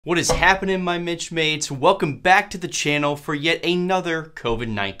What is happening, my Mitch mates? Welcome back to the channel for yet another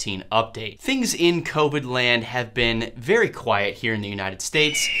COVID-19 update. Things in COVID land have been very quiet here in the United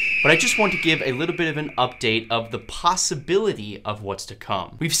States, but I just want to give a little bit of an update of the possibility of what's to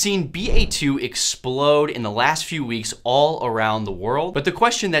come. We've seen BA.2 explode in the last few weeks all around the world, but the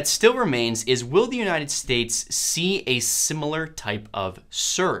question that still remains is, will the United States see a similar type of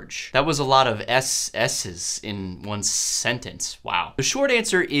surge? That was a lot of S's in one sentence. Wow. The short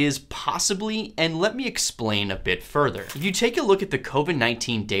answer is possibly, and let me explain a bit further. If you take a look at the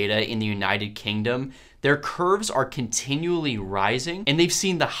COVID-19 data in the United Kingdom, their curves are continually rising, and they've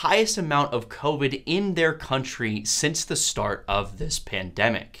seen the highest amount of COVID in their country since the start of this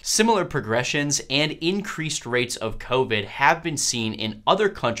pandemic. Similar progressions and increased rates of COVID have been seen in other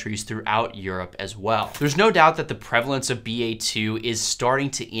countries throughout Europe as well. There's no doubt that the prevalence of BA.2 is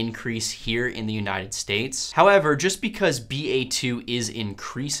starting to increase here in the United States. However, just because BA.2 is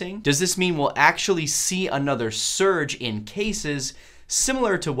increasing, does this mean we'll actually see another surge in cases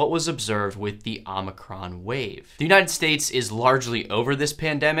similar to what was observed with the Omicron wave? The United States is largely over this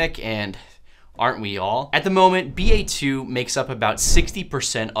pandemic, and aren't we all? At the moment, BA.2 makes up about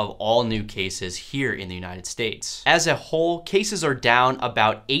 60% of all new cases here in the United States. As a whole, cases are down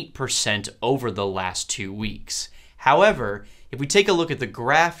about 8% over the last 2 weeks. However, if we take a look at the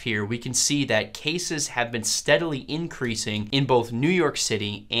graph here, we can see that cases have been steadily increasing in both New York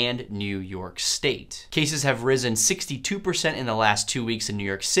City and New York State. Cases have risen 62% in the last 2 weeks in New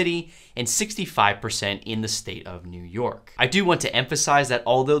York City and 65% in the state of New York. I do want to emphasize that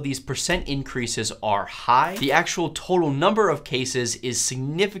although these percent increases are high, the actual total number of cases is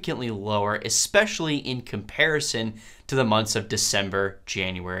significantly lower, especially in comparison to the months of December,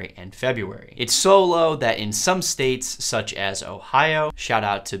 January, and February. It's so low that in some states, such as Ohio, shout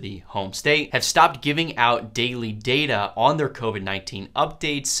out to the home state, have stopped giving out daily data on their COVID-19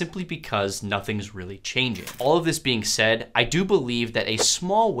 updates simply because nothing's really changing. All of this being said, I do believe that a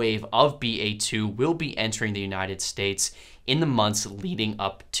small wave of BA.2 will be entering the United States in the months leading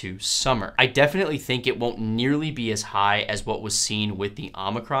up to summer. I definitely think it won't nearly be as high as what was seen with the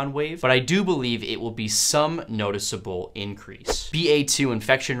Omicron wave, but I do believe it will be some noticeable increase. BA.2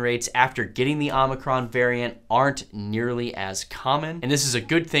 infection rates after getting the Omicron variant aren't nearly as common, and this is a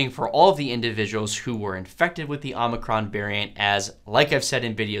good thing for all of the individuals who were infected with the Omicron variant, as, like I've said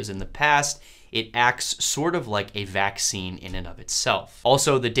in videos in the past, it acts sort of like a vaccine in and of itself.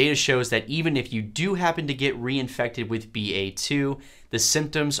 Also, the data shows that even if you do happen to get reinfected with BA.2, the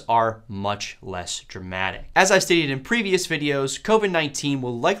symptoms are much less dramatic. As I stated in previous videos, COVID-19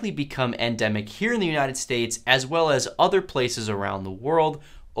 will likely become endemic here in the United States as well as other places around the world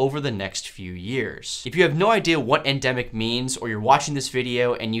over the next few years. If you have no idea what endemic means, or you're watching this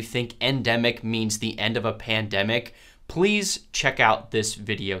video and you think endemic means the end of a pandemic, please check out this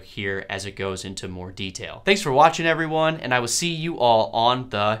video here as it goes into more detail. Thanks for watching, everyone, and I will see you all on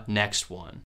the next one.